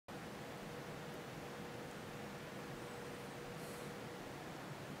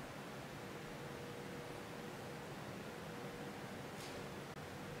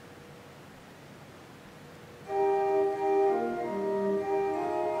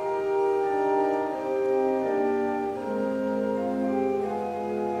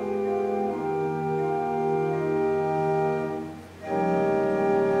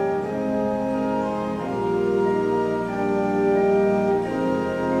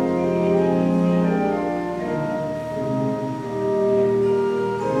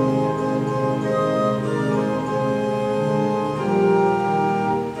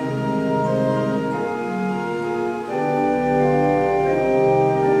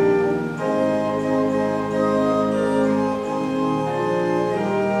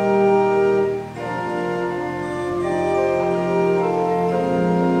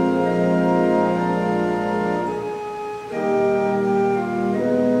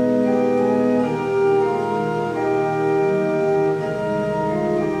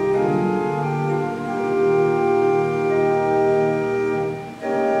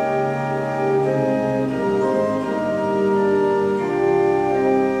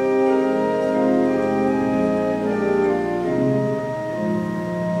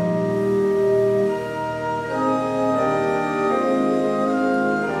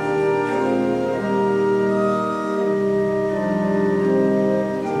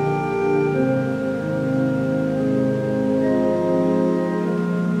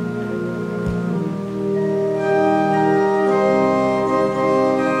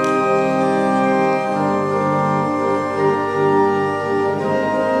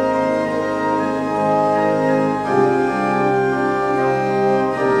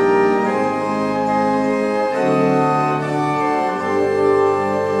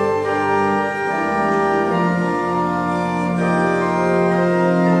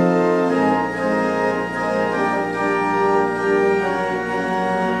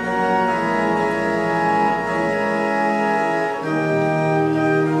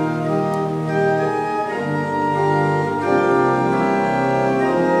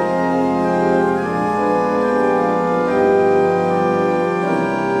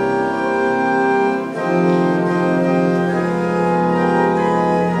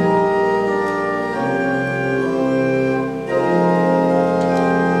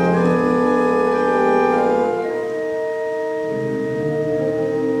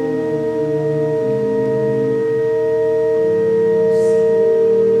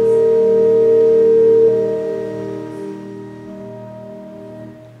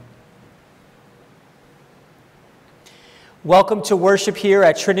Welcome to worship here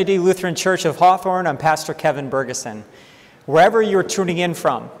at Trinity Lutheran Church of Hawthorne. I'm Pastor Kevin Bergeson. Wherever you're tuning in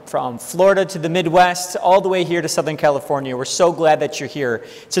from Florida to the Midwest, all the way here to Southern California, we're so glad that you're here.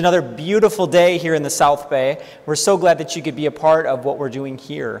 It's another beautiful day here in the South Bay. We're so glad that you could be a part of what we're doing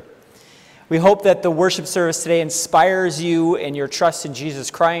here. We hope that the worship service today inspires you in your trust in Jesus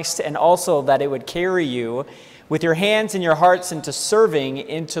Christ, and also that it would carry you with your hands and your hearts into serving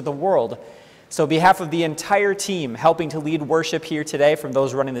into the world. So on behalf of the entire team helping to lead worship here today, from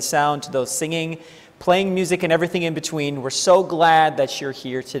those running the sound to those singing, playing music, and everything in between, we're so glad that you're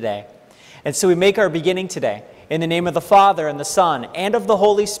here today. And so we make our beginning today in the name of the Father, and the Son, and of the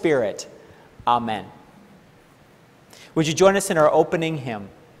Holy Spirit. Amen. Would you join us in our opening hymn?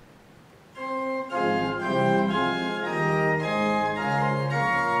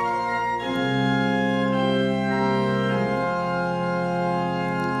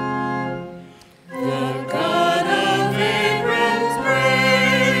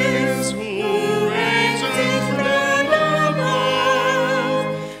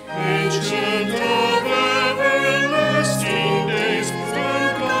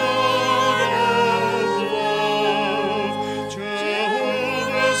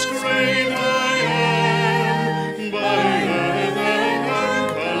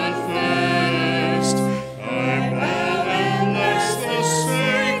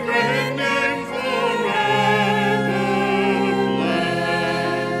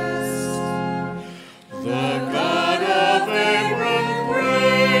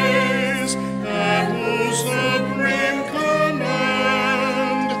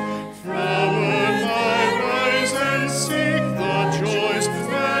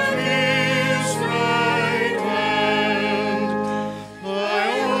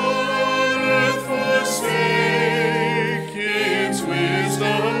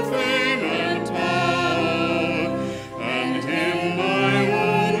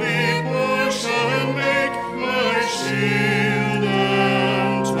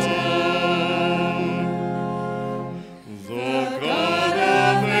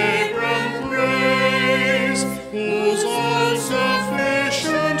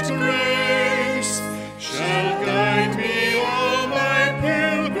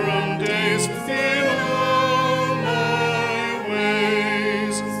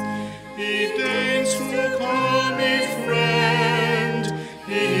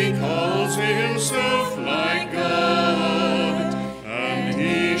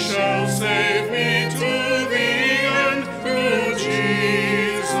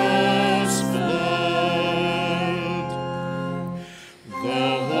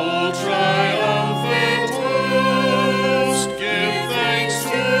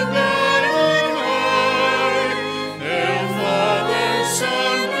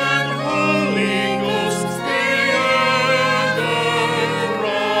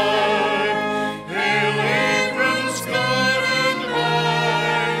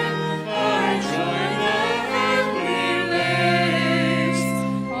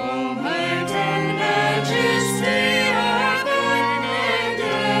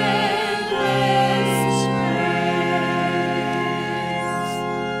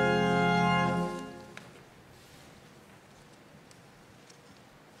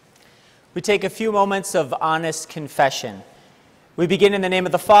 We take a few moments of honest confession. We begin in the name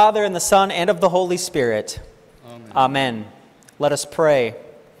of the Father, and the Son, and of the Holy Spirit. Amen. Amen. Let us pray.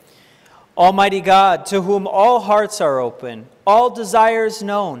 Almighty God, to whom all hearts are open, all desires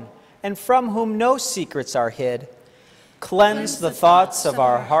known, and from whom no secrets are hid, cleanse the thoughts of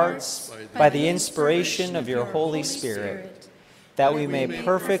our hearts by the inspiration of your Holy Spirit, that we may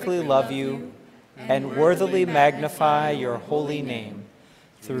perfectly love you and worthily magnify your holy name.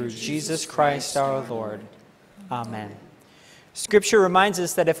 Through Jesus Christ our Lord. Amen. Scripture reminds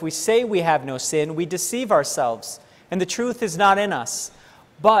us that if we say we have no sin, we deceive ourselves, and the truth is not in us.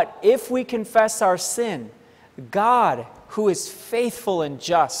 But if we confess our sin, God, who is faithful and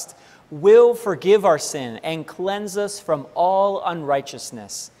just, will forgive our sin and cleanse us from all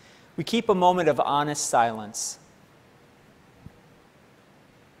unrighteousness. We keep a moment of honest silence.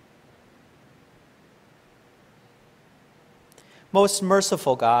 Most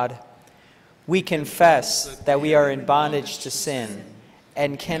merciful God, we confess that we are in bondage to sin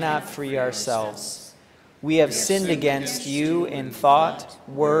and cannot free ourselves. We have sinned against you in thought,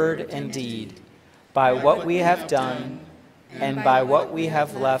 word, and deed, by what we have done and by what we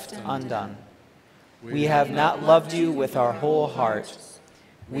have left undone. We have not loved you with our whole heart.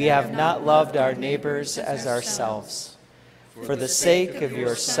 We have not loved our neighbors as ourselves. For the sake of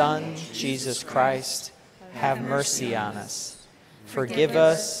your Son, Jesus Christ, have mercy on us. Forgive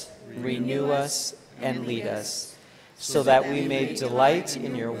us, renew us, and lead us, so that we may delight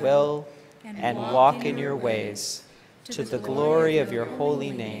in your will and walk in your ways, to the glory of your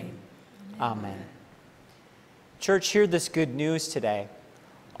holy name. Amen. Church, hear this good news today.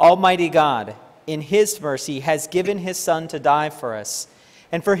 Almighty God, in his mercy, has given his Son to die for us,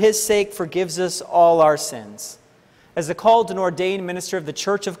 and for his sake forgives us all our sins. As a called and ordained minister of the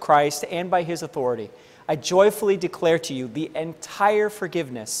Church of Christ and by his authority, I joyfully declare to you the entire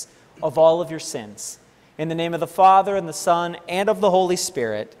forgiveness of all of your sins. In the name of the Father, and the Son, and of the Holy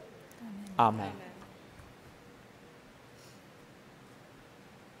Spirit. Amen.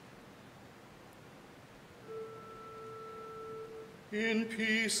 In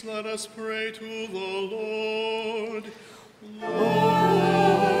peace let us pray to the Lord.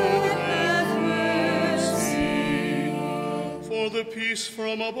 Lord, have mercy. For the peace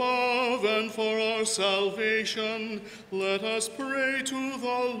from above and for our salvation, let us pray to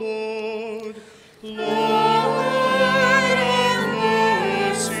the Lord. Lord, have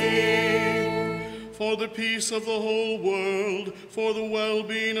mercy. For the peace of the whole world, for the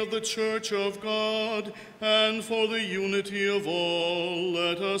well-being of the Church of God, and for the unity of all,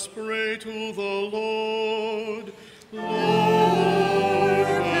 let us pray to the Lord.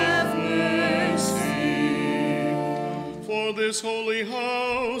 Lord, have mercy. For this holy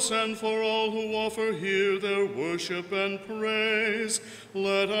house and for all who offer here their worship and praise,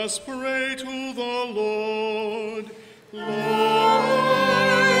 let us pray to the Lord.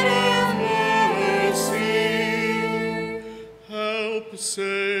 Lord, have mercy. Help,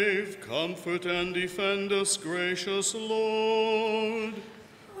 save, comfort, and defend us, gracious Lord.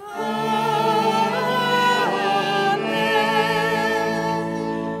 Amen.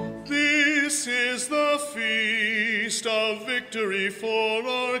 This is the feast of victory for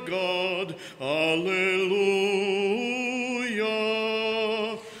our God. Alleluia.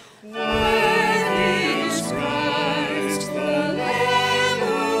 Worthy is Christ, the Lamb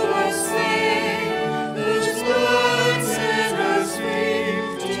who was slain, whose blood set us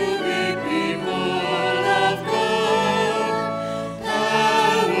free to be people of God.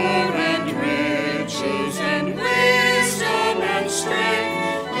 Power and riches and wisdom and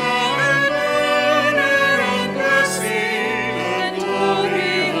strength, and honor and blessing and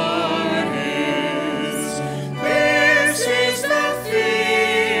glory are his. This is the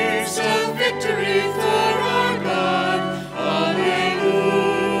feast of victory for our God. Alleluia.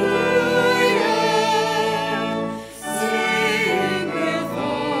 Sing with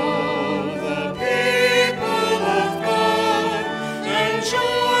all the people of God, and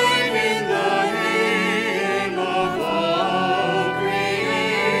join in the hymn of all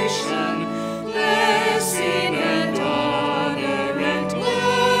creation. Blessing and honor and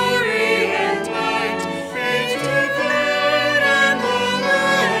glory and might be to God and the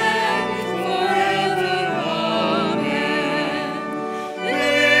Lamb forever. Amen.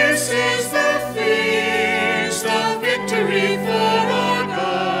 This is the feast of victory for our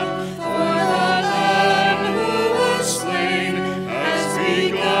God, for the Lamb who was slain has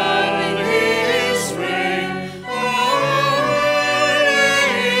begun his reign.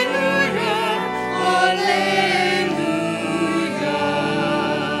 Alleluia, alleluia.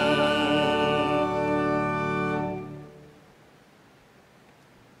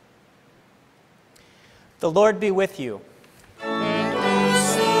 The Lord be with you. And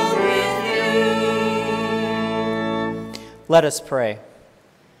also with you. Let us pray.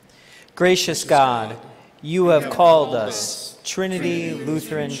 Gracious God, you have called us, Trinity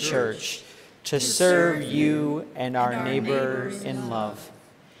Lutheran Church, to serve you and our neighbor in love.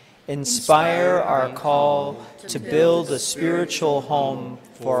 Inspire our call to build a spiritual home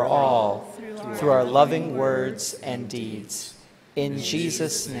for all through our loving words and deeds. In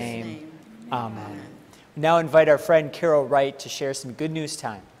Jesus' name, amen. We now invite our friend Carol Wright to share some good news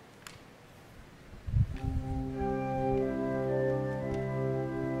time.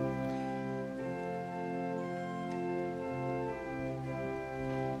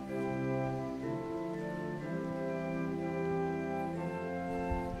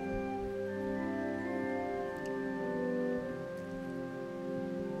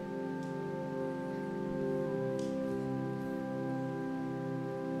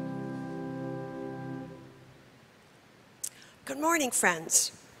 Good morning,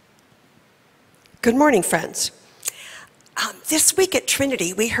 friends. Good morning, friends. This week at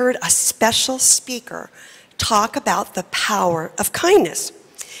Trinity, we heard a special speaker talk about the power of kindness,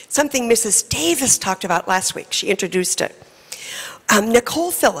 something Mrs. Davis talked about last week. She introduced it.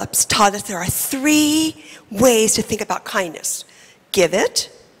 Nicole Phillips taught us there are 3 ways to think about kindness: give it,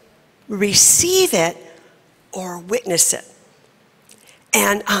 receive it, or witness it.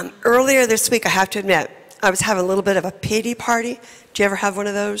 And earlier this week, I have to admit, I was having a little bit of a pity party. Did you ever have one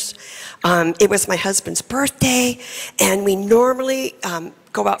of those? It was my husband's birthday, and we normally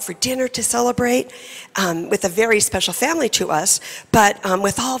go out for dinner to celebrate with a very special family to us. But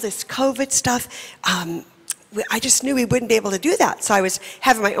with all this COVID stuff, I just knew we wouldn't be able to do that. So I was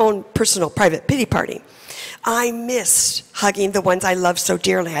having my own personal private pity party. I missed hugging the ones I love so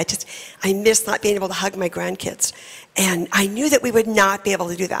dearly. I missed not being able to hug my grandkids. And I knew that we would not be able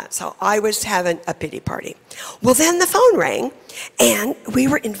to do that. So I was having a pity party. Well, then the phone rang, and we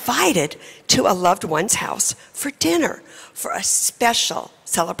were invited to a loved one's house for dinner for a special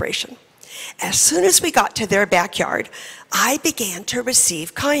celebration. As soon as we got to their backyard, I began to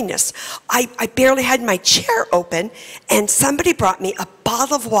receive kindness. I barely had my chair open, and somebody brought me a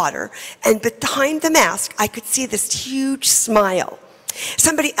bottle of water, and behind the mask, I could see this huge smile.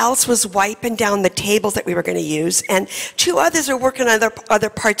 Somebody else was wiping down the tables that we were going to use, and 2 others are working on other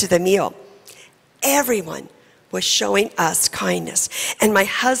parts of the meal. Everyone was showing us kindness, and my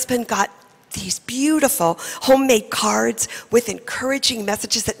husband got these beautiful homemade cards with encouraging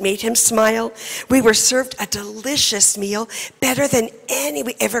messages that made him smile. We were served a delicious meal, better than any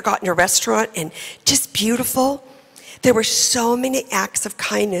we ever got in a restaurant, and just beautiful. There were so many acts of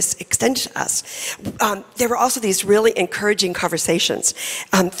kindness extended to us. There were also these really encouraging conversations,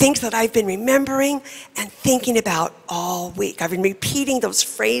 things that I've been remembering and thinking about all week. I've been repeating those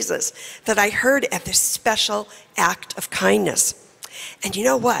phrases that I heard at this special act of kindness. And you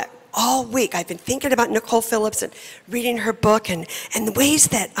know what? All week I've been thinking about Nicole Phillips and reading her book and the ways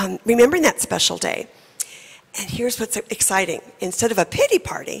that, remembering that special day. And here's what's exciting. Instead of a pity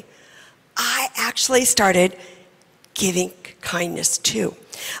party, I actually started giving kindness too.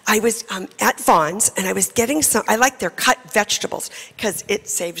 I was at Vaughn's, and I was getting I like their cut vegetables because it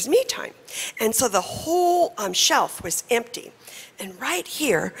saves me time. And so the whole shelf was empty. And right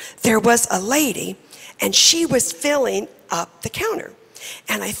here, there was a lady, and she was filling up the counter.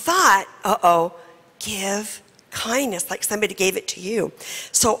 And I thought, uh-oh, give kindness like somebody gave it to you.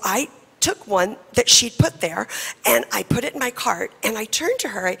 So I took one that she'd put there, and I put it in my cart, and I turned to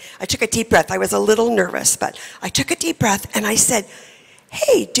her. I took a deep breath. I was a little nervous, but I took a deep breath, and I said,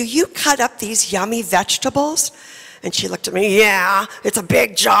 hey, do you cut up these yummy vegetables? And she looked at me, yeah, it's a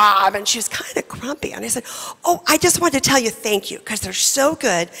big job, and she was kind of grumpy. And I said, oh, I just wanted to tell you thank you, because they're so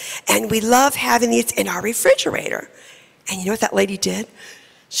good, and we love having these in our refrigerator. And you know what that lady did?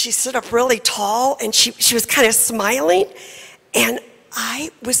 She stood up really tall, and she was kind of smiling, and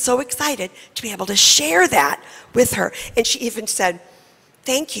I was so excited to be able to share that with her. And she even said,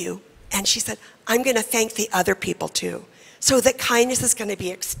 thank you. And she said, I'm going to thank the other people too, so that kindness is going to be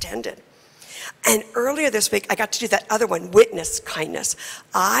extended. And earlier this week, I got to do that other one, witness kindness.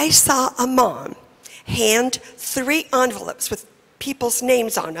 I saw a mom hand 3 envelopes with people's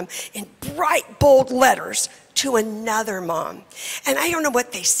names on them in bright, bold letters to another mom. And I don't know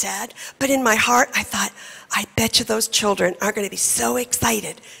what they said, but in my heart, I thought, I bet you those children are going to be so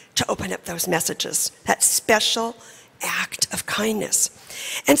excited to open up those messages, that special act of kindness.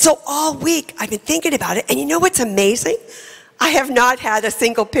 And so all week, I've been thinking about it, and you know what's amazing? I have not had a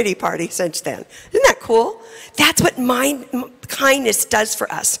single pity party since then. Isn't that cool? That's what kindness does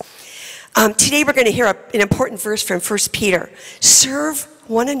for us. Today, we're going to hear an important verse from 1 Peter. Serve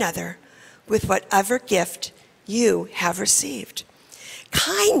one another with whatever gift you have received.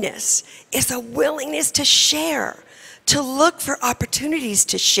 Kindness is a willingness to share, to look for opportunities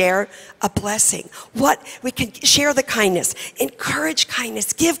to share a blessing. What we can share the kindness, encourage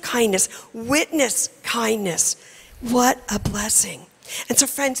kindness, give kindness, witness kindness. What a blessing. And so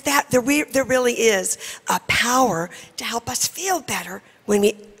friends, there really is a power to help us feel better when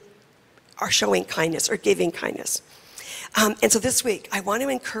we are showing kindness or giving kindness. And so this week, I want to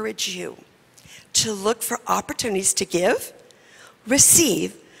encourage you to look for opportunities to give,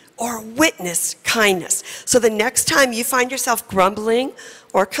 receive, or witness kindness. So the next time you find yourself grumbling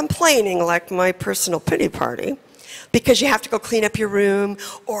or complaining, like my personal pity party, because you have to go clean up your room,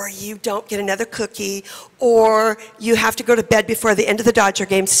 or you don't get another cookie, or you have to go to bed before the end of the Dodger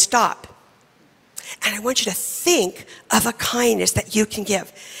game, stop. And I want you to think of a kindness that you can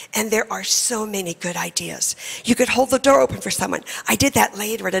give. And there are so many good ideas. You could hold the door open for someone. I did that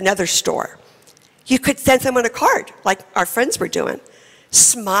later at another store. You could send someone a card, like our friends were doing.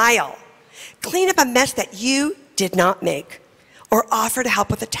 Smile. Clean up a mess that you did not make, or offer to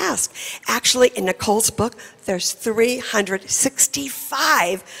help with a task. Actually, in Nicole's book, there's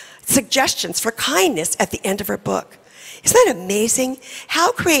 365 suggestions for kindness at the end of her book. Isn't that amazing?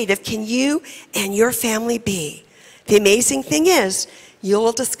 How creative can you and your family be? The amazing thing is,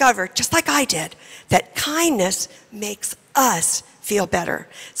 you'll discover, just like I did, that kindness makes us feel better.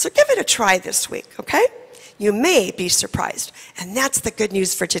 So give it a try this week, okay? You may be surprised. And that's the good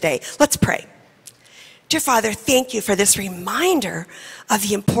news for today. Let's pray. Dear Father, thank you for this reminder of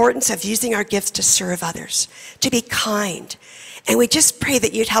the importance of using our gifts to serve others, to be kind. And we just pray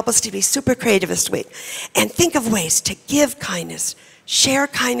that you'd help us to be super creative this week and think of ways to give kindness, share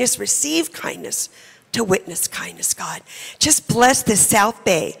kindness, receive kindness, to witness kindness, God. Just bless this South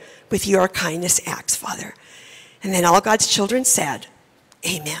Bay with your kindness acts, Father. And then all God's children said,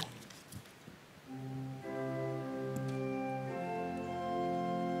 amen.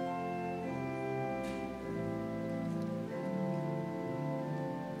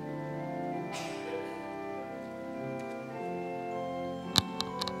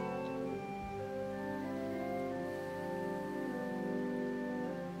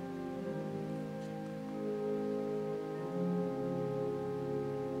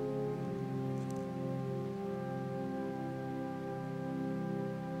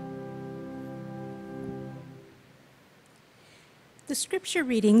 The scripture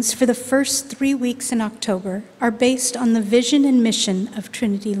readings for the first 3 weeks in October are based on the vision and mission of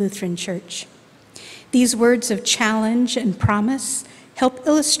Trinity Lutheran Church. These words of challenge and promise help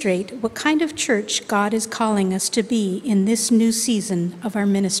illustrate what kind of church God is calling us to be in this new season of our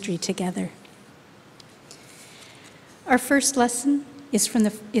ministry together. Our first lesson is from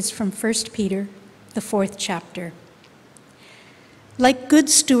 1 Peter, the 4th chapter. Like good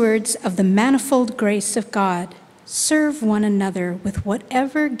stewards of the manifold grace of God, serve one another with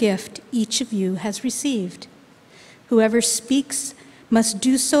whatever gift each of you has received. Whoever speaks must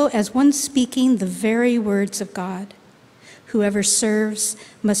do so as one speaking the very words of God. Whoever serves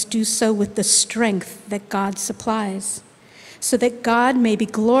must do so with the strength that God supplies, so that God may be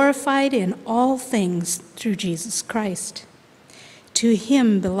glorified in all things through Jesus Christ. To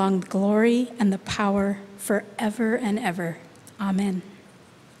him belong the glory and the power forever and ever. Amen.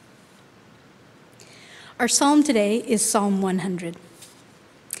 Our psalm today is Psalm 100.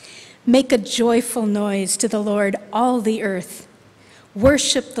 Make a joyful noise to the Lord, all the earth.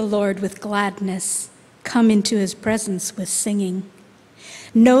 Worship the Lord with gladness. Come into his presence with singing.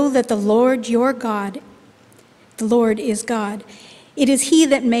 Know that the Lord your God, the Lord is God. It is he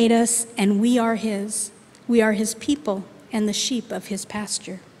that made us, and we are his. We are his people and the sheep of his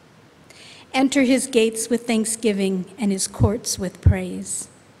pasture. Enter his gates with thanksgiving and his courts with praise.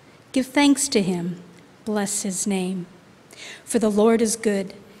 Give thanks to him. Bless his name. For the Lord is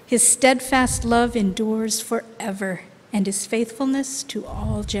good. His steadfast love endures forever, and his faithfulness to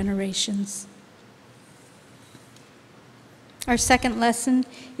all generations. Our second lesson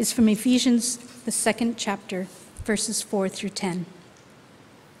is from Ephesians, the 2nd chapter, verses 4 through 10.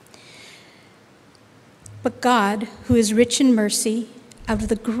 But God, who is rich in mercy, out of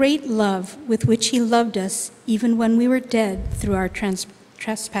the great love with which he loved us, even when we were dead through our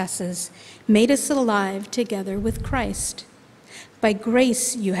trespasses, made us alive together with Christ. By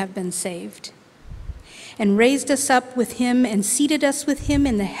grace you have been saved, and raised us up with him and seated us with him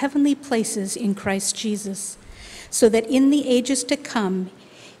in the heavenly places in Christ Jesus, so that in the ages to come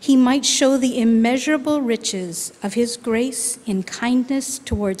he might show the immeasurable riches of his grace in kindness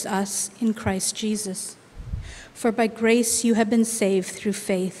towards us in Christ Jesus. For by grace you have been saved through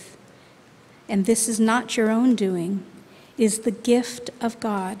faith, and this is not your own doing, it is the gift of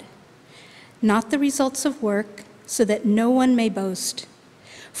God, not the results of work, so that no one may boast.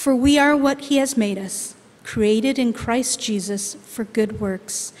 For we are what he has made us, created in Christ Jesus for good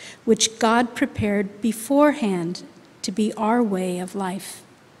works, which God prepared beforehand to be our way of life.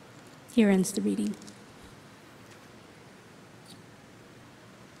 Here ends the reading.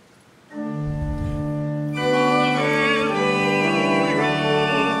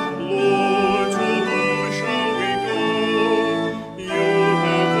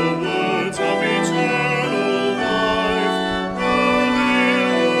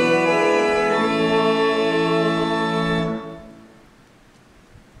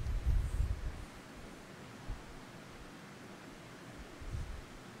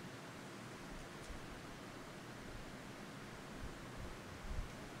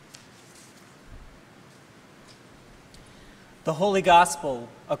 The Holy Gospel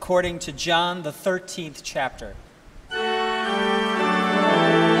according to John, the 13th chapter.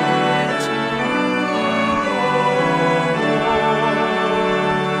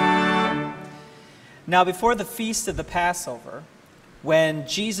 Now before the feast of the Passover, when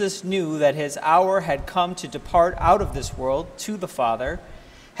Jesus knew that his hour had come to depart out of this world to the Father,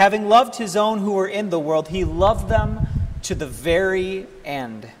 having loved his own who were in the world, he loved them to the very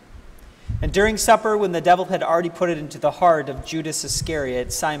end. And during supper, when the devil had already put it into the heart of Judas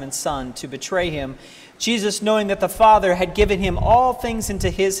Iscariot, Simon's son, to betray him, Jesus, knowing that the Father had given him all things into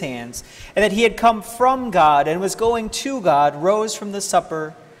his hands, and that he had come from God and was going to God, rose from the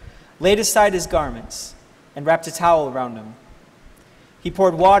supper, laid aside his garments, and wrapped a towel around him. He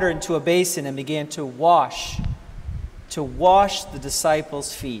poured water into a basin and began to wash the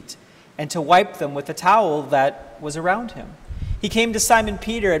disciples' feet, and to wipe them with the towel that was around him. He came to Simon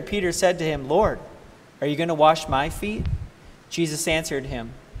Peter, and Peter said to him, "Lord, are you going to wash my feet?" Jesus answered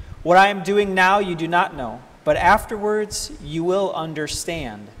him, "What I am doing now you do not know, but afterwards you will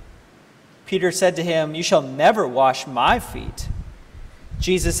understand." Peter said to him, "You shall never wash my feet."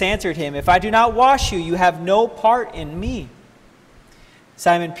 Jesus answered him, "If I do not wash you, you have no part in me."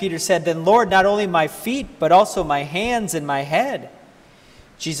 Simon Peter said, "Then Lord, not only my feet, but also my hands and my head."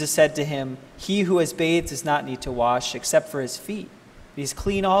 Jesus said to him, "He who has bathed does not need to wash except for his feet. He is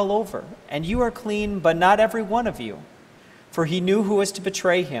clean all over, and you are clean, but not every one of you." For he knew who was to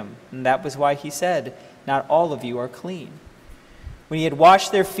betray him, and that was why he said, "Not all of you are clean." When he had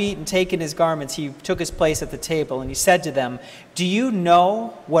washed their feet and taken his garments, he took his place at the table, and he said to them, "Do you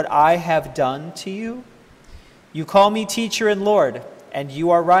know what I have done to you? You call me teacher and Lord, and you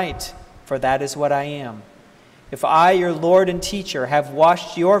are right, for that is what I am. If I, your Lord and teacher, have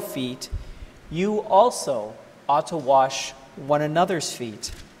washed your feet, you also ought to wash one another's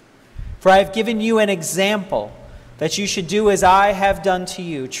feet. For I have given you an example, that you should do as I have done to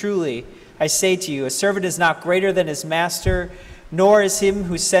you. Truly, I say to you, a servant is not greater than his master, nor is him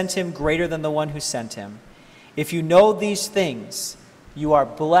who sent him greater than the one who sent him. If you know these things, you are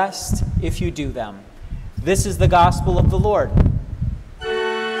blessed if you do them." This is the gospel of the Lord.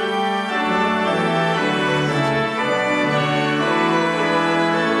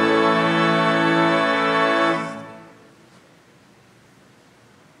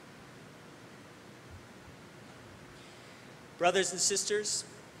 Brothers and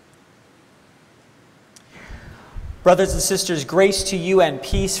sisters, grace to you and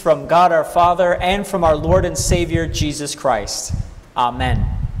peace from God our Father and from our Lord and Savior Jesus Christ. Amen.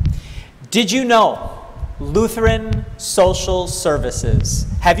 Did you know Lutheran Social Services?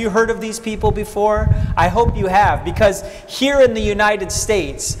 Have you heard of these people before? I hope you have, because here in the United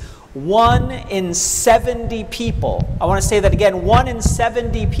States, 1 in 70 people, I want to say that again, 1 in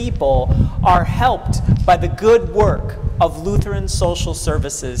 70 people are helped by the good work of Lutheran Social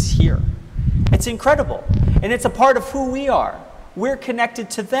Services here. It's incredible, and it's a part of who we are. We're connected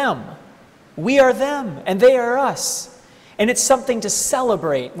to them. We are them, and they are us. And it's something to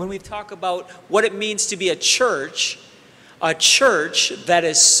celebrate when we talk about what it means to be a church that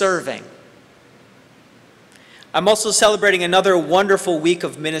is serving. I'm also celebrating another wonderful week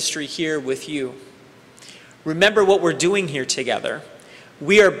of ministry here with you. Remember what we're doing here together.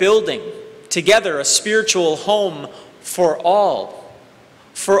 We are building together a spiritual home for all,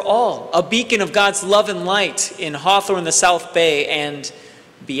 a beacon of God's love and light in Hawthorne, the South Bay, and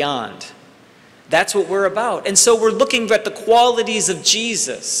beyond. That's what we're about. And so we're looking at the qualities of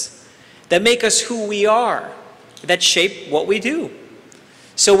Jesus that make us who we are, that shape what we do.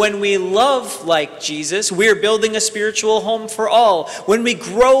 So when we love like Jesus, we're building a spiritual home for all. When we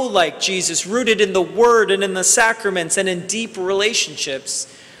grow like Jesus, rooted in the Word and in the sacraments and in deep relationships,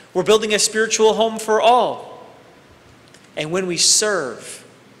 we're building a spiritual home for all. And when we serve,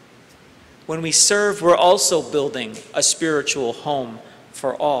 we're also building a spiritual home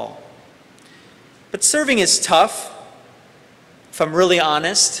for all. But serving is tough, if I'm really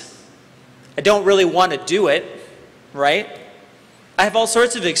honest. I don't really want to do it, right? I have all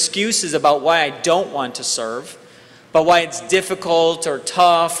sorts of excuses about why I don't want to serve, about why it's difficult or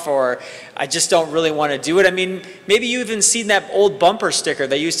tough, or I just don't really want to do it. I mean, maybe you've even seen that old bumper sticker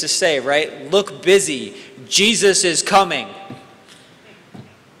they used to say, right? "Look busy, Jesus is coming."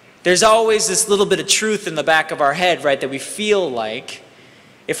 There's always this little bit of truth in the back of our head, right, that we feel like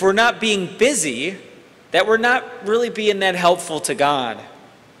if we're not being busy, that we're not really being that helpful to God.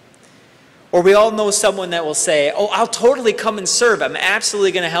 Or we all know someone that will say, "Oh, I'll totally come and serve. I'm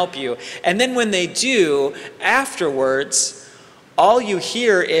absolutely going to help you." And then when they do, afterwards, all you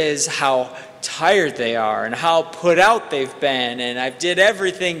hear is how tired they are and how put out they've been, and I did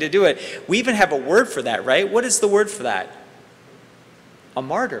everything to do it. We even have a word for that, right? What is the word for that? A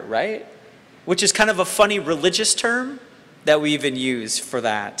martyr, right? Which is kind of a funny religious term that we even use for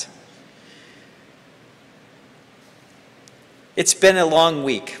that. It's been a long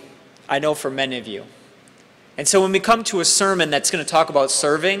week, I know, for many of you. And so when we come to a sermon that's going to talk about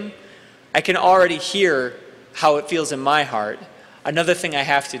serving, I can already hear how it feels in my heart. Another thing I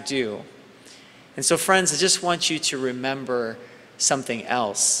have to do. And so, friends, I just want you to remember something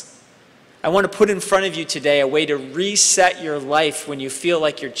else. I want to put in front of you today a way to reset your life when you feel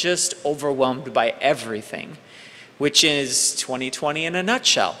like you're just overwhelmed by everything, which is 2020 in a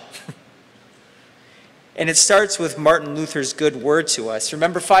nutshell. And it starts with Martin Luther's good word to us.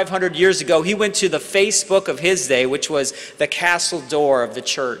 Remember, 500 years ago, he went to the Facebook of his day, which was the castle door of the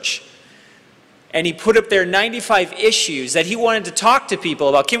church. And he put up there 95 issues that he wanted to talk to people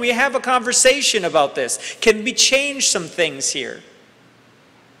about. Can we have a conversation about this? Can we change some things here?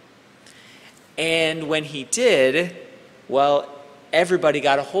 And when he did, well, everybody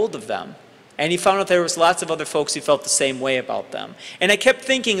got a hold of them. And he found out there was lots of other folks who felt the same way about them. And I kept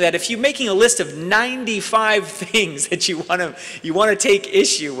thinking that if you're making a list of 95 things that you want to take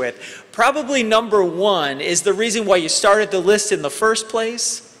issue with, probably number one is the reason why you started the list in the first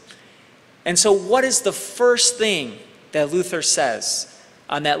place. And so what is the first thing that Luther says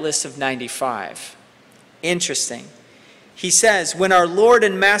on that list of 95? Interesting. He says, when our Lord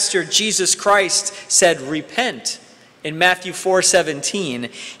and Master Jesus Christ said, repent, in Matthew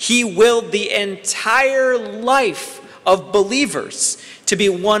 4:17, he willed the entire life of believers to be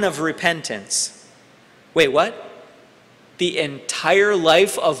one of repentance. Wait, what? The entire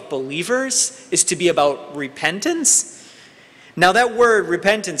life of believers is to be about repentance? Now that word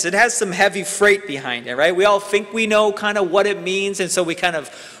repentance, it has some heavy freight behind it, right? We all think we know kind of what it means, and so we kind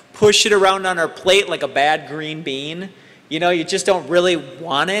of push it around on our plate like a bad green bean. You know, you just don't really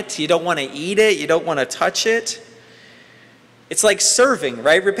want it. You don't want to eat it. You don't want to touch it. It's like serving,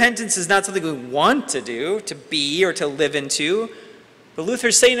 right? Repentance is not something we want to do, to be, or to live into. But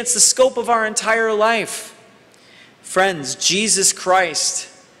Luther's saying it's the scope of our entire life. Friends, Jesus Christ,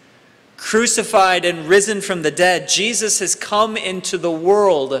 crucified and risen from the dead, Jesus has come into the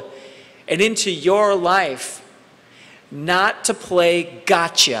world and into your life not to play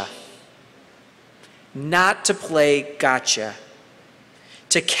gotcha. Not to play gotcha.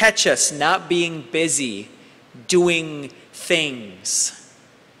 To catch us not being busy, doing things.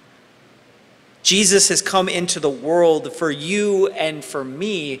 Jesus has come into the world for you and for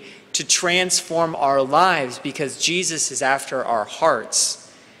me to transform our lives because Jesus is after our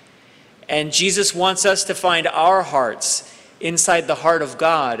hearts. And Jesus wants us to find our hearts inside the heart of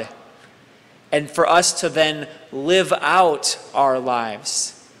God and for us to then live out our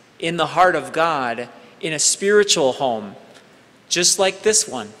lives in the heart of God in a spiritual home, just like this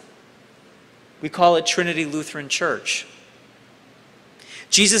one. We call it Trinity Lutheran Church.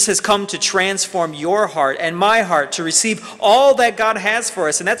 Jesus has come to transform your heart and my heart to receive all that God has for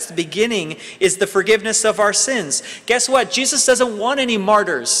us. And that's the beginning, is the forgiveness of our sins. Guess what? Jesus doesn't want any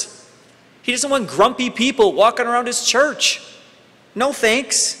martyrs. He doesn't want grumpy people walking around his church. No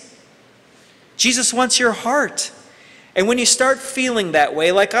thanks. Jesus wants your heart. And when you start feeling that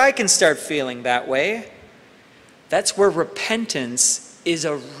way, like I can start feeling that way, that's where repentance is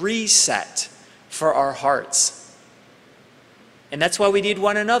a reset for our hearts. And that's why we need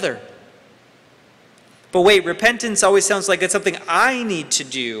one another. But wait, repentance always sounds like it's something I need to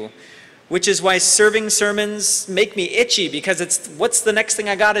do, which is why serving sermons make me itchy, because it's what's the next thing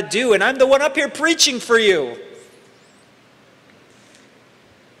I got to do? And I'm the one up here preaching for you.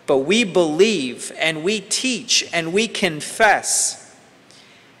 But we believe and we teach and we confess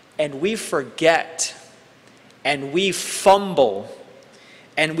and we forget and we fumble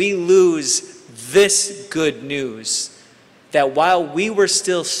and we lose this good news, that while we were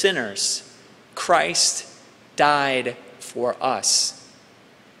still sinners, Christ died for us.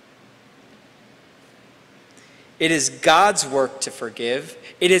 It is God's work to forgive.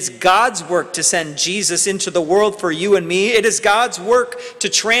 It is God's work to send Jesus into the world for you and me. It is God's work to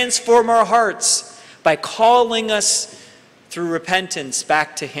transform our hearts by calling us through repentance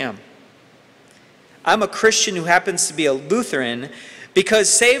back to Him. I'm a Christian who happens to be a Lutheran because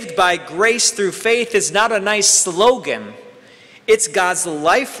saved by grace through faith is not a nice slogan. It's God's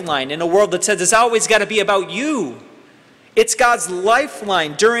lifeline in a world that says it's always got to be about you. It's God's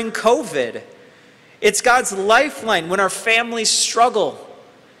lifeline during COVID. It's God's lifeline when our families struggle.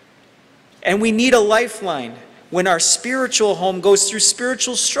 And we need a lifeline when our spiritual home goes through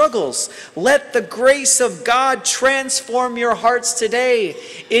spiritual struggles. Let the grace of God transform your hearts today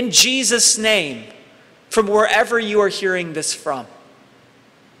in Jesus' name, from wherever you are hearing this from.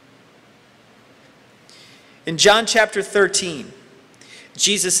 In John chapter 13,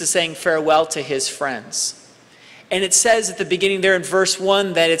 Jesus is saying farewell to his friends. And it says at the beginning there in verse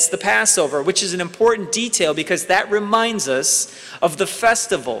 1 that it's the Passover, which is an important detail because that reminds us of the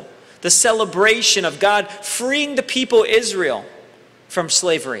festival, the celebration of God freeing the people Israel from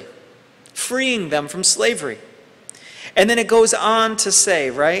slavery, freeing them from slavery. And then it goes on to say,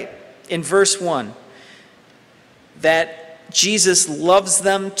 right, in verse 1, that Jesus loves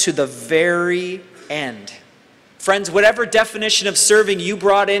them to the very end. Friends, whatever definition of serving you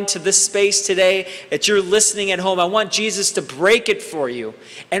brought into this space today, that you're listening at home, I want Jesus to break it for you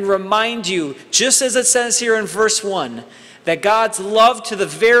and remind you, just as it says here in verse 1, that God's love to the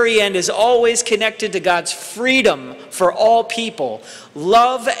very end is always connected to God's freedom for all people.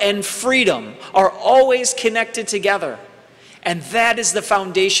 Love and freedom are always connected together. And that is the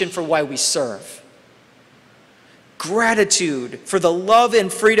foundation for why we serve. Gratitude for the love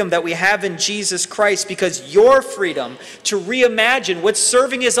and freedom that we have in Jesus Christ, because your freedom to reimagine what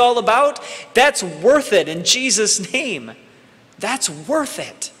serving is all about, that's worth it in Jesus' name. That's worth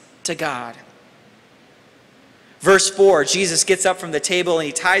it to God. Verse 4, Jesus gets up from the table and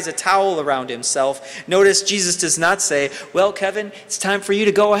he ties a towel around himself. Notice Jesus does not say, well, Kevin, it's time for you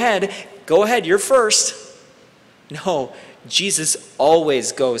to go ahead. Go ahead, you're first. No, Jesus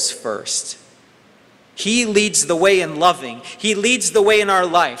always goes first. He leads the way in loving. He leads the way in our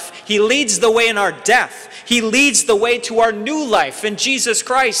life. He leads the way in our death. He leads the way to our new life in Jesus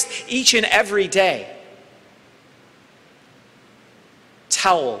Christ each and every day.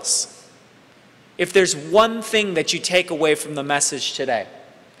 Towels. If there's one thing that you take away from the message today,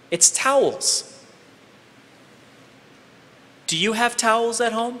 it's towels. Do you have towels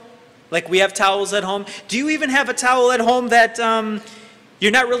at home? Like we have towels at home? Do you even have a towel at home that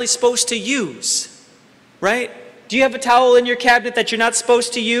you're not really supposed to use? Right? Do you have a towel in your cabinet that you're not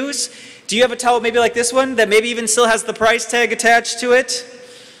supposed to use? Do you have a towel maybe like this one that maybe even still has the price tag attached to it?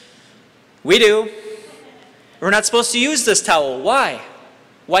 We do. We're not supposed to use this towel. Why?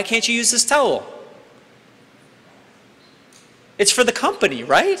 Why can't you use this towel? It's for the company,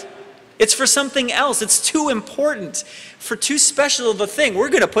 right? It's for something else. It's too important for too special of a thing. We're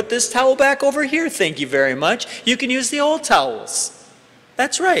going to put this towel back over here. Thank you very much. You can use the old towels.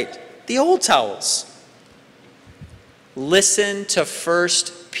 That's right. The old towels. Listen to 1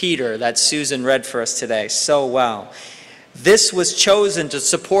 Peter that Susan read for us today so well. This was chosen to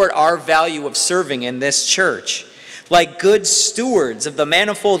support our value of serving in this church. Like good stewards of the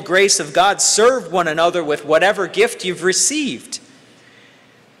manifold grace of God, serve one another with whatever gift you've received.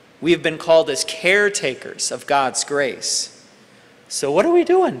 We have been called as caretakers of God's grace. So what are we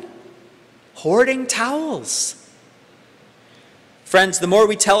doing? Hoarding towels. Friends, the more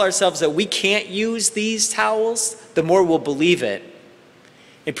we tell ourselves that we can't use these towels, the more we'll believe it.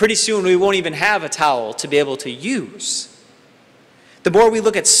 And pretty soon we won't even have a towel to be able to use. The more we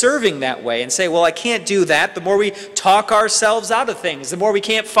look at serving that way and say, well, I can't do that, the more we talk ourselves out of things, the more we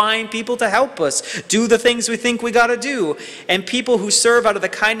can't find people to help us do the things we think we got to do. And people who serve out of the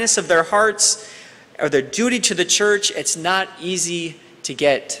kindness of their hearts or their duty to the church, it's not easy to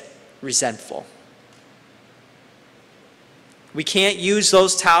get resentful. We can't use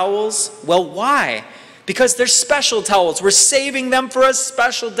those towels. Well, why? Because they're special towels. We're saving them for a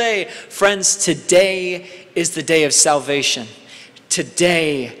special day. Friends, today is the day of salvation.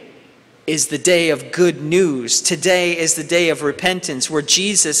 Today is the day of good news. Today is the day of repentance, where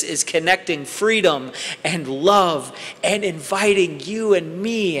Jesus is connecting freedom and love and inviting you and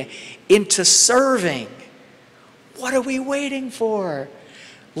me into serving. What are we waiting for?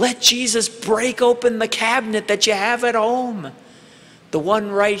 Let Jesus break open the cabinet that you have at home. The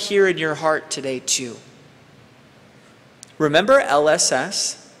one right here in your heart today too. Remember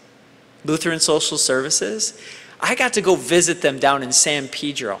LSS, Lutheran Social Services? I got to go visit them down in San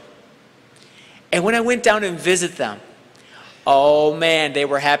Pedro. And when I went down and visit them, oh man, they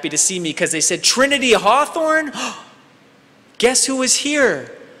were happy to see me because they said, Trinity Hawthorne? Guess who was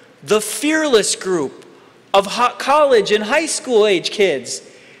here? The Fearless group of college and high school age kids.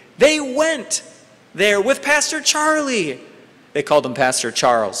 They went there with Pastor Charlie. They called him Pastor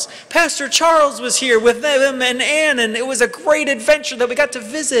Charles. Pastor Charles was here with them and Ann, and it was a great adventure that we got to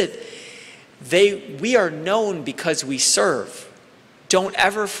visit. We are known because we serve. Don't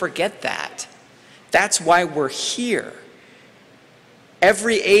ever forget that. That's why we're here.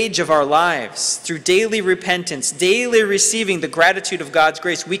 Every age of our lives, through daily repentance, daily receiving the gratitude of God's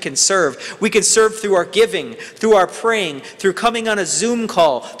grace, we can serve. We can serve through our giving, through our praying, through coming on a Zoom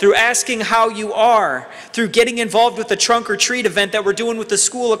call, through asking how you are, through getting involved with the trunk or treat event that we're doing with the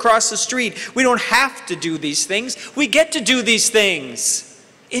school across the street. We don't have to do these things. We get to do these things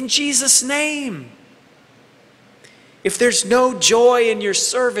in Jesus' name. If there's no joy in your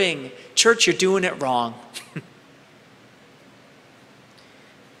serving, church, you're doing it wrong.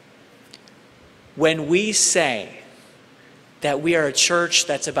 When we say that we are a church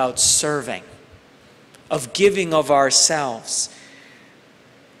that's about serving, of giving of ourselves,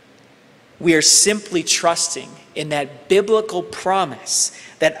 We are simply trusting in that biblical promise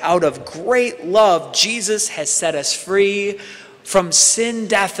that out of great love, Jesus has set us free from sin,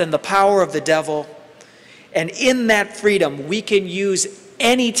 death, and the power of the devil. And in that freedom, we can use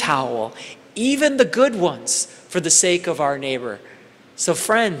any towel, even the good ones, for the sake of our neighbor. So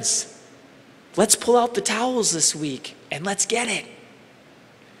friends, let's pull out the towels this week and let's get it.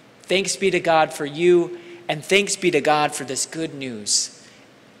 Thanks be to God for you, and thanks be to God for this good news.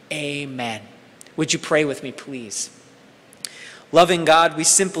 Amen. Would you pray with me, please? Loving God, we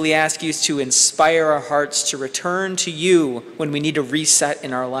simply ask you to inspire our hearts to return to you when we need a reset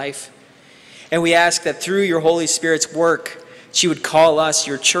in our life. And we ask that through your Holy Spirit's work, you would call us,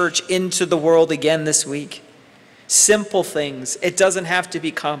 your church, into the world again this week. Simple things. It doesn't have to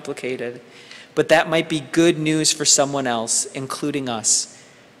be complicated, but that might be good news for someone else, including us.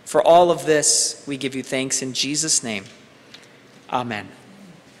 For all of this, we give you thanks in Jesus' name. Amen.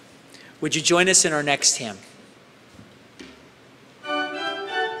 Would you join us in our next hymn?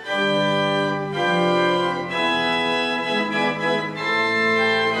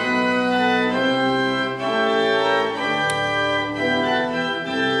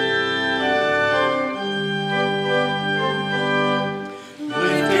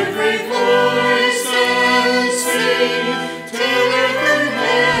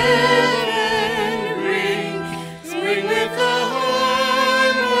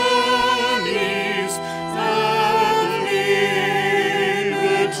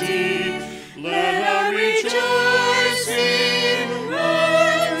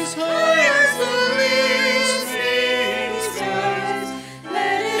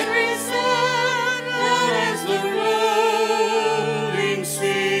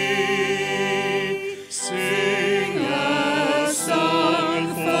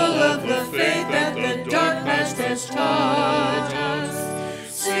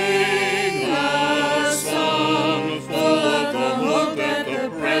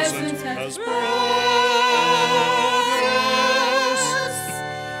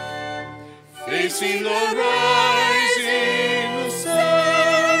 Facing the rising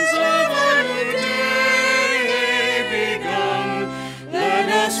suns of our new day begun, let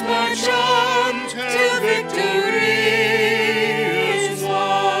us march on till victory is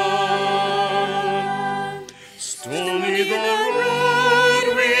won. Stormy the road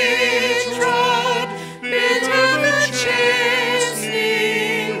we trod, bitter the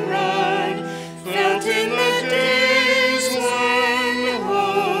chastening rod, felt in the days when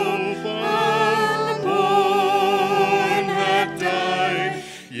hope unborn had died,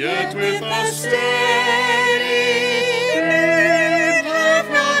 yet with a steady beat have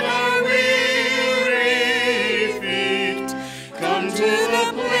not our weary feet come to the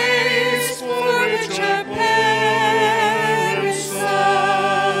place for which our parents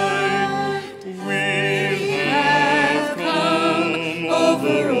sighed. We have come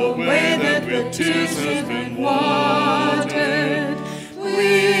over a way that with tears has been watered.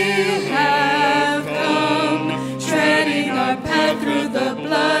 We have come treading our path through the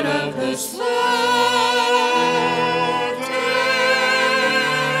blood of the slaughtered.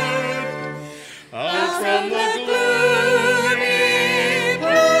 Out from the gloomy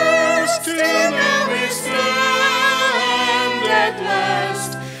past to now we stand at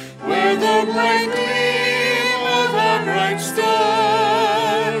last, where the bright gleam of our bright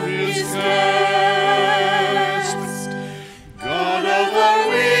star is cast.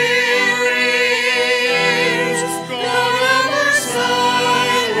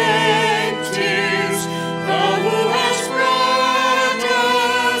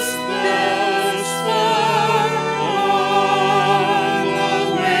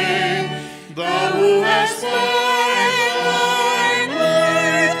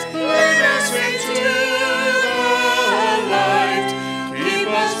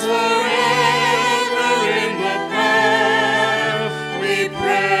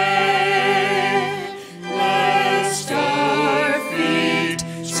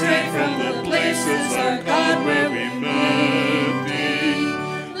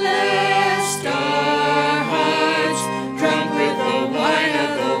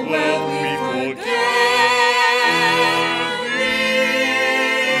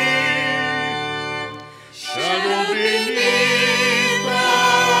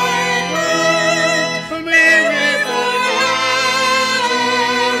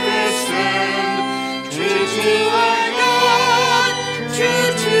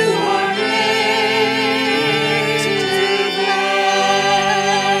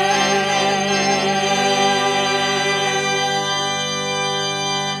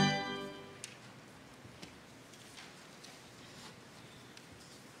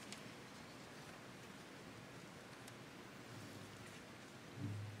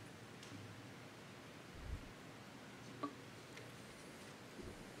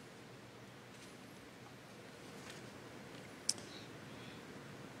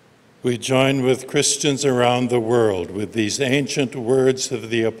 We join with Christians around the world with these ancient words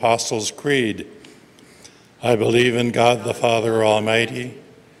of the Apostles' Creed. I believe in God the Father Almighty,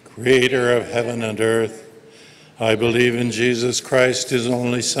 creator of heaven and earth. I believe in Jesus Christ, his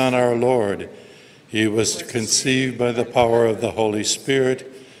only Son, our Lord. He was conceived by the power of the Holy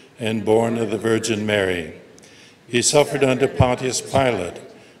Spirit and born of the Virgin Mary. He suffered under Pontius Pilate,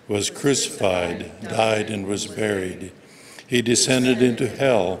 was crucified, died, and was buried. He descended into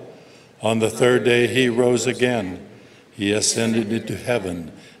hell. On the third day he rose again. He ascended into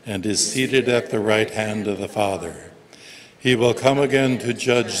heaven and is seated at the right hand of the Father. He will come again to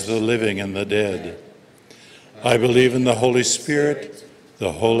judge the living and the dead. I believe in the Holy Spirit,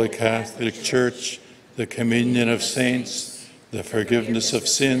 the Holy Catholic Church, the communion of saints, the forgiveness of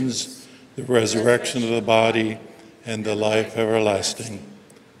sins, the resurrection of the body, and the life everlasting.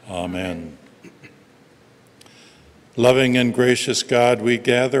 Amen. Loving and gracious God, we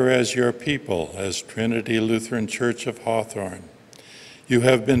gather as your people, as Trinity Lutheran Church of Hawthorne. You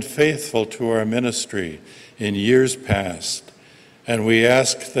have been faithful to our ministry in years past, and we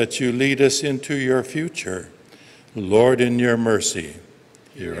ask that you lead us into your future. Lord, in your mercy,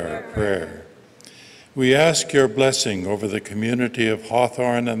 hear our prayer. We ask your blessing over the community of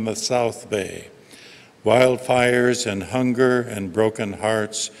Hawthorne and the South Bay. Wildfires and hunger and broken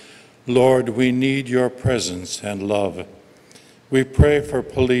hearts, Lord, we need your presence and love. We pray for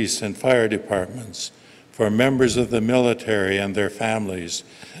police and fire departments, for members of the military and their families,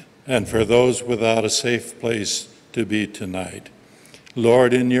 and for those without a safe place to be tonight.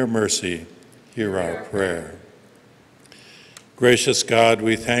 Lord, in your mercy, hear our prayer. Gracious God,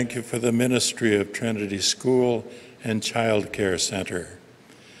 we thank you for the ministry of Trinity School and Child Care Center.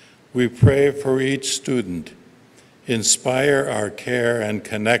 We pray for each student. Inspire our care and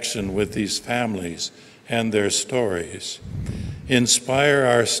connection with these families and their stories. Inspire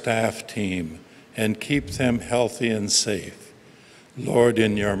our staff team and keep them healthy and safe. Lord,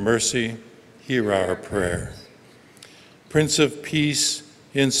 in your mercy, hear our prayer. Prince of Peace,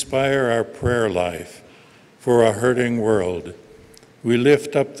 inspire our prayer life for a hurting world. We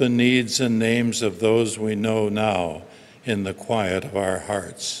lift up the needs and names of those we know now in the quiet of our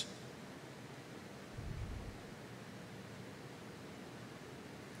hearts.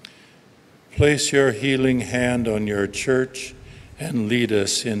 Place your healing hand on your church and lead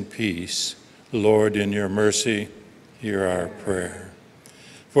us in peace. Lord, in your mercy, hear our prayer.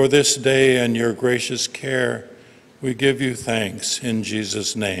 For this day and your gracious care, we give you thanks in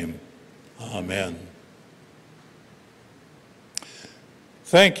Jesus' name. Amen.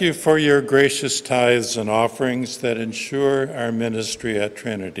 Thank you for your gracious tithes and offerings that ensure our ministry at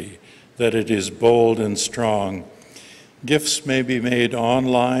Trinity, that it is bold and strong. Gifts may be made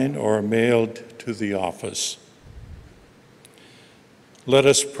online or mailed to the office. Let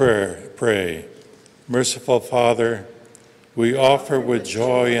us pray. Merciful Father, we offer with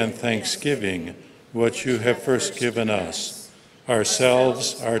joy and thanksgiving what you have first given us,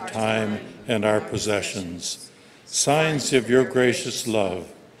 ourselves, our time, and our possessions, signs of your gracious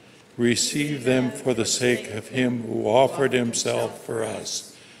love. Receive them for the sake of him who offered himself for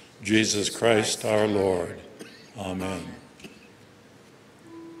us, Jesus Christ our Lord. Amen.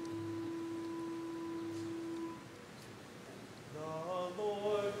 The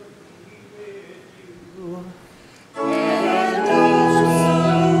Lord be with you. And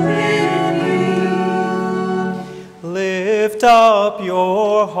also with you. Lift up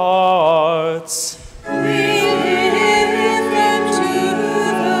your hearts. We lift them to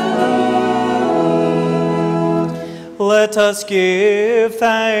the Lord. Let us give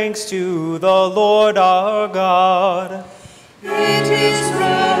thanks to the Lord our God. It is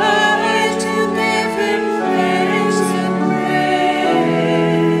right to give him thanks and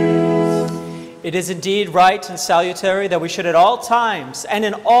praise. It is indeed right and salutary that we should at all times and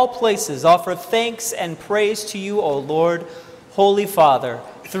in all places offer thanks and praise to you, O Lord, Holy Father,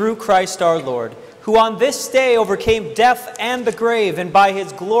 through Christ our Lord, who on this day overcame death and the grave, and by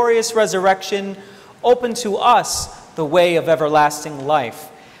his glorious resurrection opened to us the way of everlasting life.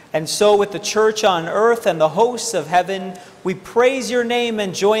 And so with the church on earth and the hosts of heaven, we praise your name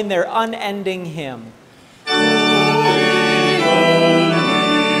and join their unending hymn.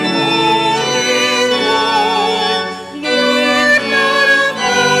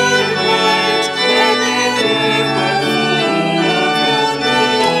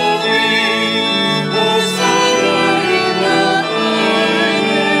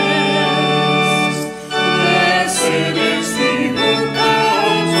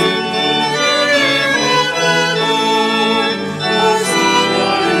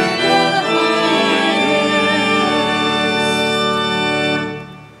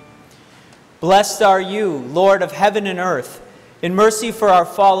 Blessed are you, Lord of heaven and earth. In mercy for our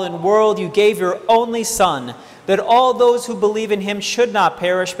fallen world, you gave your only Son, that all those who believe in him should not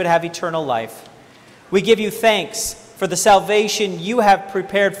perish but have eternal life. We give you thanks for the salvation you have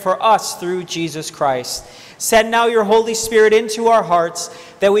prepared for us through Jesus Christ. Send now your Holy Spirit into our hearts,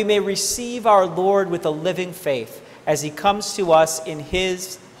 that we may receive our Lord with a living faith as he comes to us in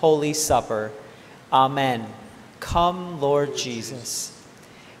his holy supper. Amen. Come, Lord Jesus.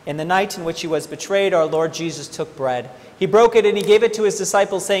 In the night in which he was betrayed, our Lord Jesus took bread. He broke it and he gave it to his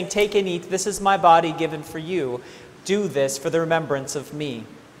disciples, saying, "Take and eat. This is my body given for you. Do this for the remembrance of me."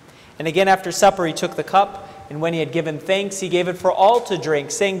 And again after supper he took the cup, and when he had given thanks, he gave it for all to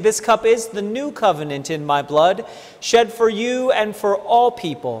drink, saying, "This cup is the new covenant in my blood, shed for you and for all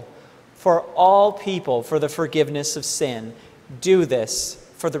people for the forgiveness of sin. Do this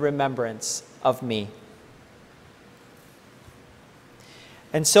for the remembrance of me."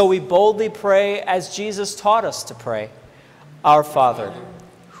 And so we boldly pray as Jesus taught us to pray. Our Father,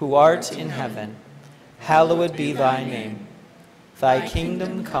 who art in heaven, hallowed be thy name. Thy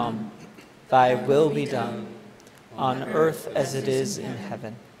kingdom come, thy will be done, on earth as it is in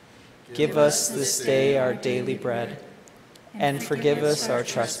heaven. Give us this day our daily bread, and forgive us our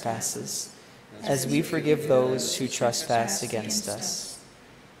trespasses, as we forgive those who trespass against us.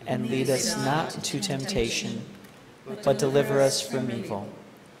 And lead us not into temptation, but deliver us from evil.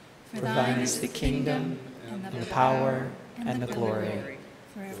 For thine is the kingdom, and the power, and the glory,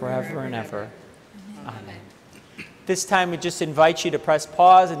 forever and ever. Amen. This time we just invite you to press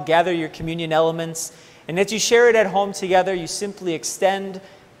pause and gather your communion elements. And as you share it at home together, you simply extend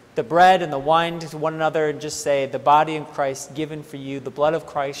the bread and the wine to one another and just say, "The body of Christ given for you, the blood of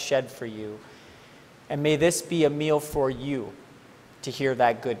Christ shed for you." And may this be a meal for you to hear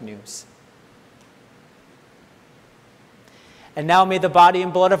that good news. And now may the body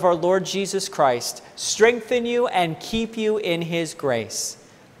and blood of our Lord Jesus Christ strengthen you and keep you in his grace.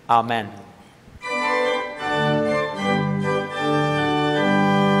 Amen.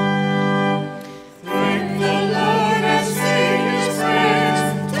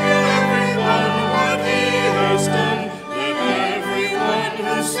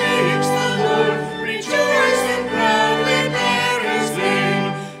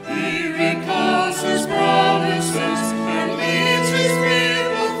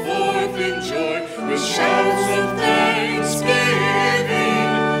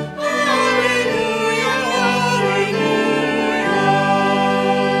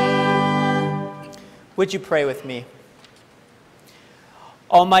 Would you pray with me?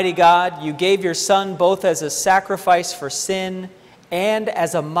 Almighty God, you gave your Son both as a sacrifice for sin and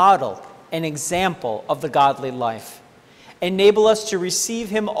as a model, an example of the godly life. Enable us to receive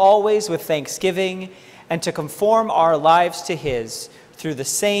him always with thanksgiving and to conform our lives to his, through the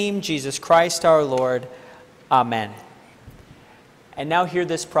same Jesus Christ our Lord. Amen. And now hear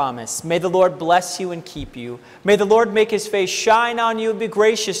this promise. May the Lord bless you and keep you. May the Lord make his face shine on you and be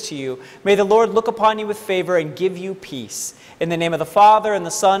gracious to you. May the Lord look upon you with favor and give you peace. In the name of the Father, and the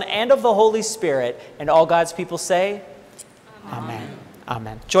Son, and of the Holy Spirit. And all God's people say, Amen.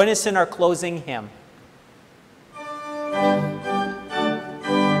 Amen. Join us in our closing hymn.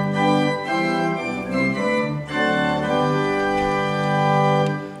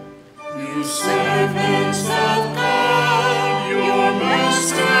 You servants of God, your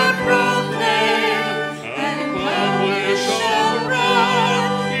Master proclaim, and publish abroad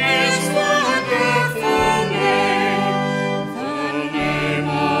his wonderful name. The name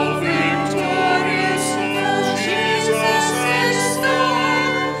of victorious Jesus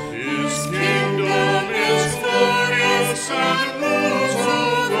extol, his kingdom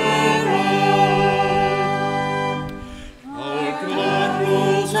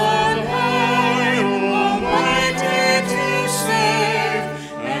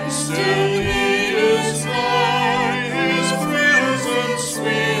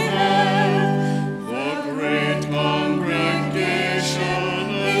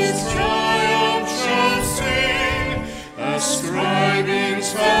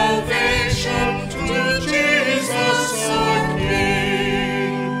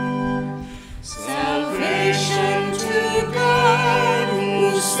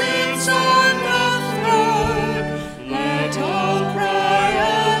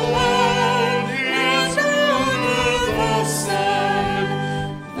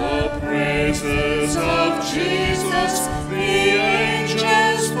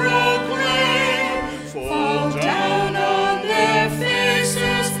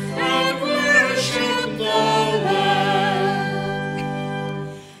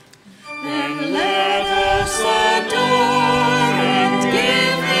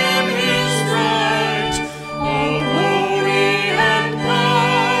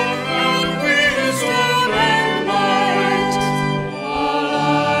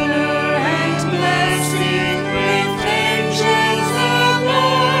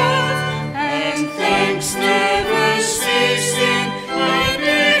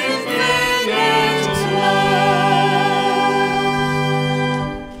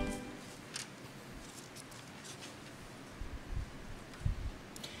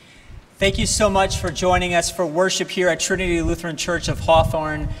Thank you so much for joining us for worship here at Trinity Lutheran Church of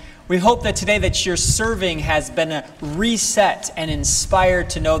Hawthorne. We hope that today that your serving has been reset and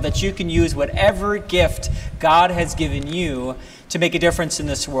inspired to know that you can use whatever gift God has given you to make a difference in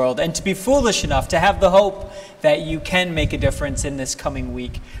this world, and to be foolish enough to have the hope that you can make a difference in this coming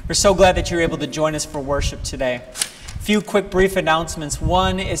week. We're so glad that you're able to join us for worship today. A few quick brief announcements.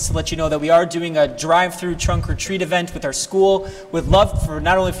 One is to let you know that we are doing a drive-through trunk or treat event with our school. We'd love for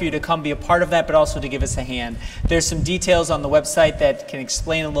not only for you to come be a part of that, but also to give us a hand. There's some details on the website that can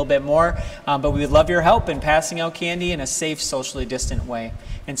explain a little bit more, but we would love your help in passing out candy in a safe, socially distant way.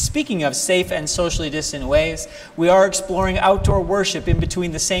 And speaking of safe and socially distant ways, we are exploring outdoor worship in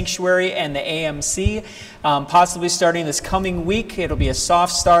between the sanctuary and the AMC, possibly starting this coming week. It'll be a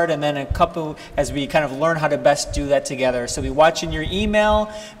soft start, and then a couple as we kind of learn how to best do that together. So be watching your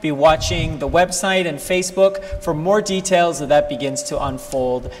email, be watching the website and Facebook for more details as that begins to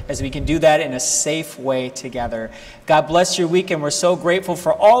unfold, as we can do that in a safe way together. God bless your week, and we're so grateful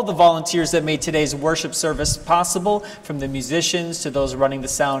for all the volunteers that made today's worship service possible, from the musicians to those running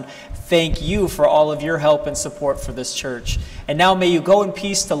the sound. Thank you for all of your help and support for this church. And now may you go in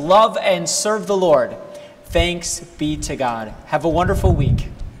peace to love and serve the Lord. Thanks be to God. Have a wonderful week.